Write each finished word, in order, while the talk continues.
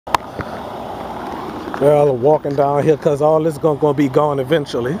Well, walking down here because all this is gonna be gone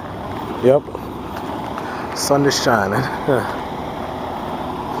eventually. Yep. Sun is shining.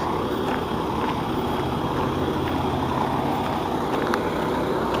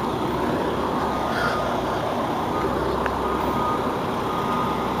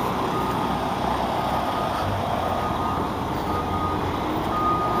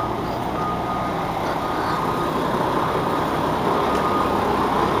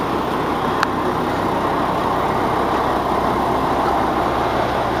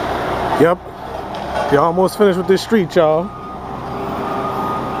 Yep, you're almost finished with this street, y'all.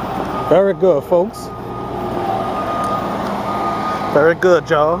 Very good, folks. Very good,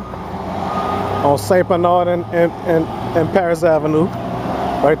 y'all. On St. Bernard and Paris Avenue,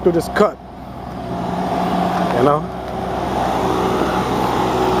 right through this cut. You know,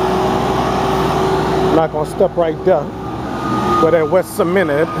 I'm not gonna step right there where that wet cement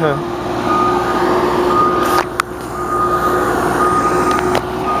is.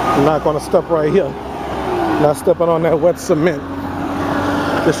 I'm not gonna step right here. Not stepping on that wet cement.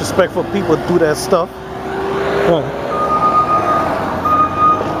 Disrespectful people do that stuff.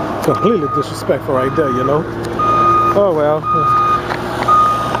 Completely disrespectful right there, you know. Oh well.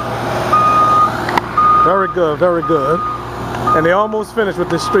 Very good, very good. And they almost finished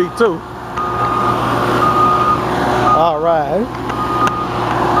with this street too. All right.